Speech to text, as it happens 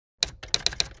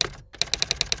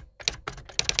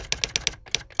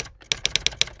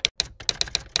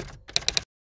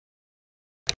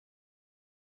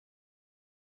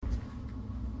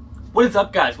What is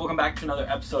up, guys? Welcome back to another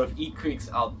episode of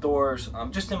EJRC Outdoors.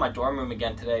 I'm just in my dorm room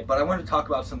again today, but I wanted to talk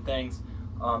about some things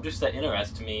just that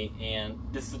interest me, and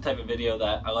this is the type of video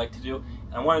that I like to do,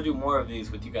 and I want to do more of these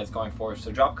with you guys going forward.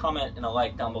 So drop a comment and a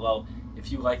like down below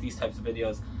if you like these types of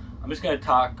videos. I'm just going to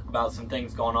talk about some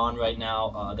things going on right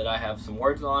now that I have some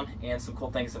words on and some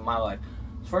cool things in my life.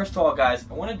 First of all, guys,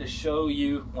 I wanted to show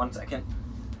you, one second.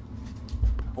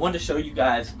 I wanted to show you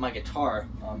guys my guitar.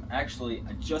 Actually,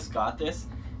 I just got this,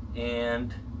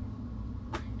 and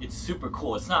it's super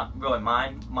cool. It's not really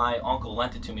mine. My uncle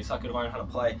lent it to me so I could learn how to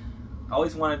play. I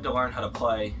always wanted to learn how to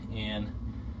play, and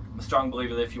I'm a strong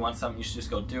believer that if you want something, you should just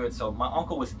go do it. So my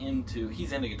uncle was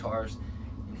he's into guitars,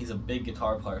 and he's a big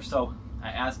guitar player. So I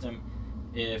asked him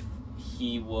if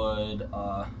he would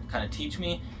kind of teach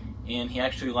me, and he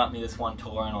actually lent me this one to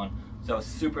learn on. So it's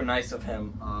super nice of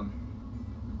him.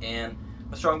 And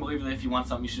I'm a strong believer that if you want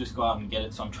something, you should just go out and get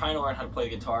it. So I'm trying to learn how to play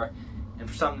the guitar. And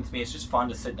for something to me, it's just fun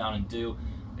to sit down and do.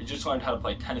 I just learned how to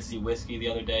play Tennessee Whiskey the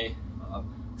other day,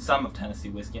 some of Tennessee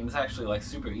Whiskey, and it's actually like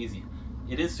super easy.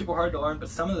 It is super hard to learn, but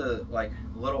some of the like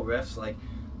little riffs, like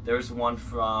there's one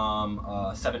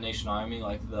from Seven Nation Army,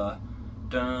 like the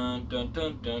dun dun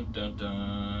dun dun dun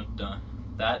dun dun.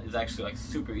 That is actually like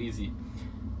super easy.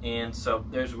 And so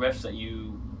there's riffs that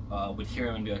you would hear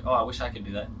them and be like, oh, I wish I could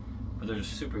do that, but they're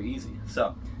just super easy.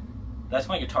 So that's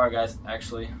my guitar, guys.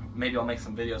 Actually, maybe I'll make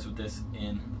some videos with this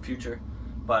in the future,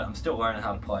 but I'm still learning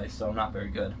how to play, so I'm not very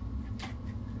good.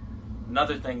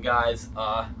 Another thing, guys,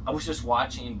 I was just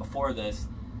watching before this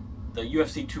the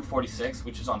UFC 246,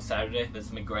 which is on Saturday.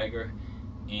 That's McGregor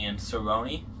and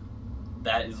Cerrone.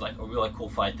 That is like a really cool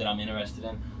fight that I'm interested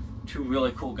in. Two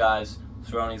really cool guys.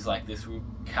 Cerrone's like this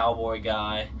cowboy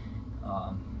guy.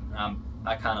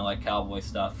 I kind of like cowboy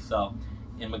stuff, so.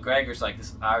 And McGregor's like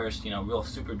this Irish, real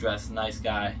super dressed, nice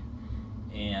guy,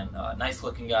 and nice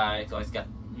looking guy. So he's got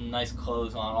nice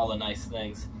clothes on, all the nice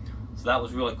things. So that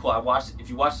was really cool.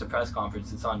 If you watch the press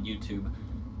conference, it's on YouTube.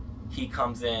 He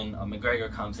comes in,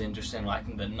 McGregor comes in just in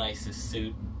like the nicest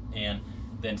suit, and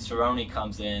then Cerrone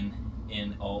comes in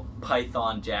a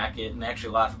python jacket, and they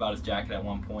actually laugh about his jacket at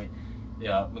one point.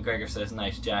 McGregor says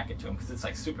nice jacket to him because it's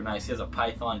like super nice. He has a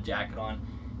python jacket on,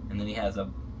 and then he has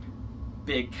a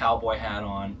big cowboy hat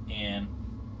on, and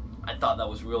I thought that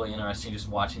was really interesting just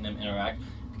watching them interact,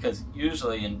 because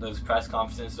usually in those press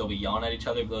conferences they'll be yelling at each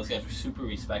other, but those guys are super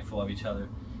respectful of each other.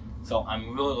 So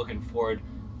I'm really looking forward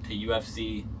to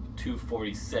UFC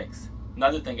 246.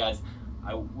 Another thing, guys,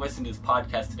 I listened to this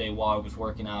podcast today while I was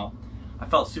working out. I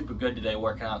felt super good today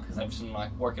working out because I've just been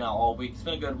like working out all week. It's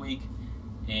been a good week,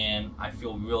 and I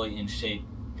feel really in shape.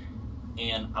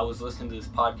 And I was listening to this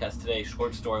podcast today,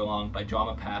 Short Story Long by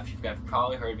Drama Path. You guys have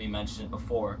probably heard me mention it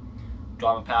before.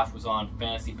 Drama Path was on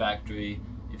Fantasy Factory,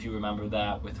 if you remember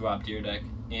that, with Rob Dyrdek.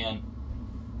 And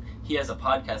he has a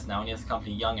podcast now, and he has a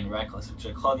company, Young and Reckless, which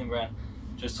is a clothing brand,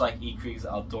 just like EJRC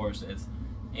Outdoors is.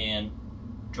 And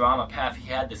Drama Path, he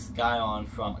had this guy on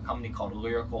from a company called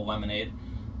Lyrical Lemonade.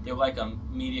 They're like a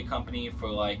media company for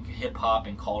like hip hop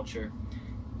and culture.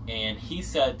 And he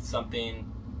said something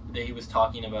that he was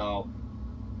talking about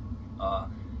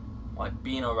like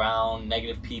being around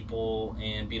negative people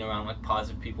and being around like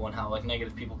positive people, and how like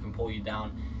negative people can pull you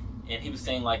down. And he was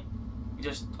saying like he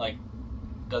just like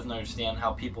doesn't understand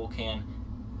how people can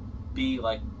be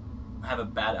like have a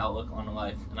bad outlook on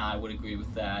life, and I would agree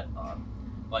with that.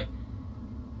 Like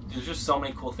there's just so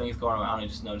many cool things going around. I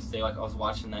just noticed today, like I was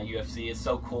watching that UFC. It's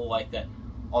so cool like that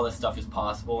all this stuff is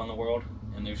possible in the world,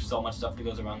 and there's so much stuff that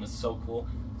goes around that's so cool.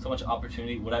 So much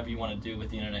opportunity. Whatever you want to do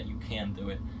with the internet, you can do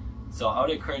it. So I would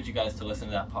encourage you guys to listen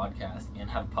to that podcast and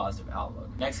have a positive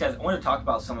outlook. Next, guys, I want to talk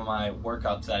about some of my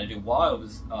workouts that I do while I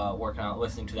was working out,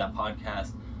 listening to that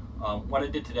podcast. What I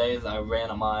did today is I ran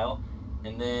a mile,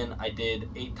 and then I did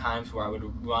 8 times where I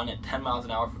would run at 10 miles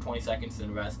an hour for 20 seconds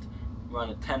and rest. Run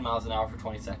at 10 miles an hour for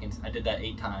 20 seconds. I did that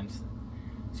 8 times.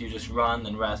 So you just run,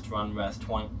 then rest,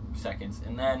 20 seconds.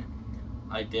 And then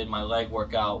I did my leg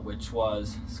workout, which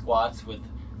was squats with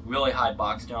really high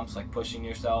box jumps, like pushing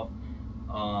yourself,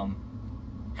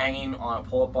 hanging on a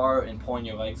pull-up bar and pulling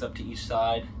your legs up to each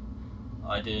side.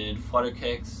 I did flutter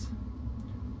kicks,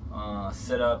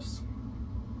 sit-ups,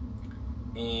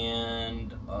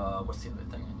 and what's the other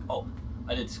thing? Oh,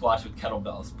 I did squats with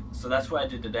kettlebells. So that's what I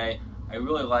did today. I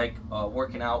really like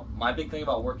working out. My big thing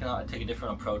about working out, I take a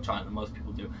different approach on it than most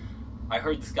people do. I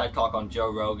heard this guy talk on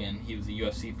Joe Rogan. He was a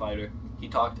UFC fighter. He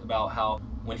talked about how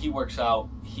when he works out,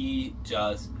 he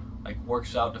just like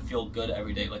works out to feel good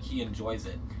every day. Like he enjoys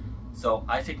it. So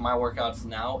I take my workouts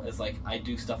now as like I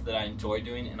do stuff that I enjoy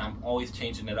doing, and I'm always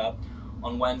changing it up.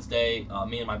 On Wednesday,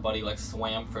 me and my buddy like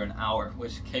swam for an hour,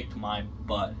 which kicked my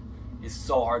butt. is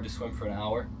so hard to swim for an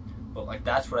hour. But like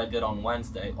that's what I did on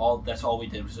Wednesday. That's all we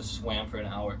did was just swam for an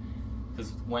hour,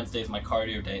 because Wednesday is my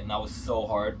cardio day, and that was so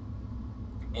hard.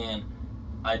 And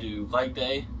I do leg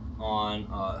day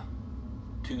on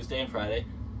Tuesday and Friday,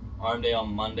 arm day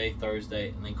on Monday, Thursday,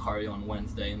 and then cardio on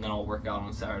Wednesday, and then I'll work out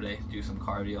on Saturday, do some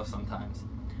cardio sometimes.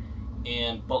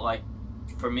 But like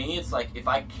for me, it's like if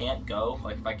I can't go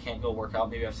work out,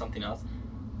 maybe I have something else,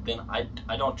 then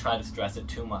I don't try to stress it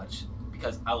too much,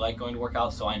 because I like going to work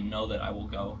out, so I know that I will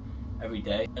go every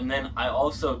day. And then I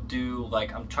also do,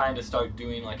 like, I'm trying to start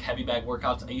doing like heavy bag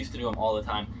workouts. I used to do them all the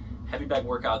time. Heavy bag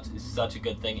workouts is such a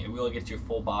good thing. It really gets your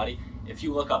full body. If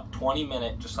you look up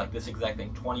 20-minute, just like this exact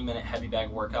thing, 20-minute heavy bag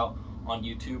workout on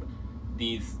YouTube,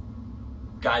 these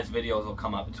guys' videos will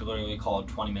come up. It's literally called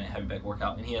 20-minute heavy bag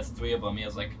workout, and he has 3 of them. He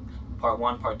has like part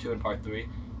 1, part 2, and part 3,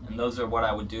 and those are what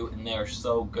I would do, and they are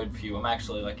so good for you. I'm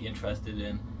actually like interested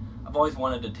in, I've always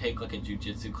wanted to take like a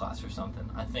jiu-jitsu class or something.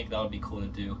 I think that would be cool to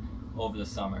do over the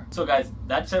summer. So guys,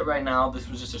 that's it right now. This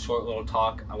was just a short little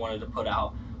talk I wanted to put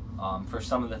out for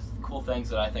some of the cool things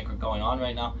that I think are going on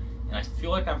right now. And I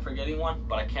feel like I'm forgetting one,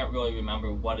 but I can't really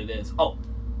remember what it is. Oh,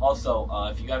 also,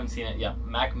 if you haven't seen it yet,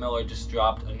 Mac Miller just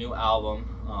dropped a new album.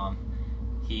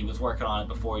 He was working on it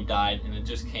before he died, and it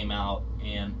just came out.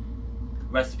 And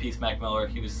rest in peace, Mac Miller.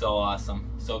 He was so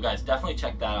awesome. So guys, definitely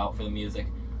check that out for the music.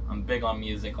 I'm big on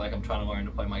music, like I'm trying to learn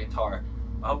to play my guitar.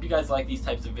 I hope you guys like these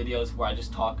types of videos where I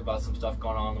just talk about some stuff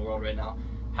going on in the world right now.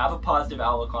 Have a positive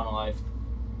outlook on life.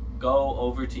 Go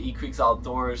over to EJRC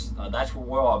Outdoors. That's what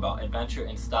we're all about, adventure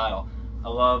and style. I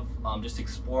love just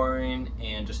exploring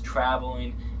and just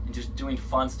traveling and just doing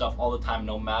fun stuff all the time,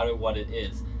 no matter what it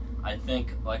is. I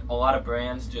think like a lot of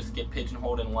brands just get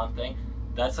pigeonholed in one thing.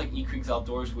 That's like EJRC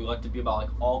Outdoors. We like to be about like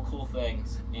all cool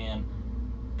things, and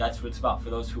that's what it's about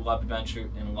for those who love adventure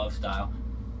and love style.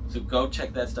 So go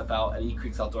check that stuff out at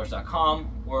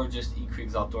ejrcoutdoors.com or just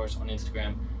EJRC Outdoors on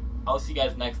Instagram. I'll see you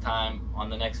guys next time on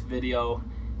the next video.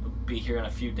 It'll be here in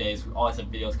a few days. We always have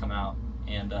videos coming out,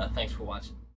 and thanks for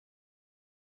watching.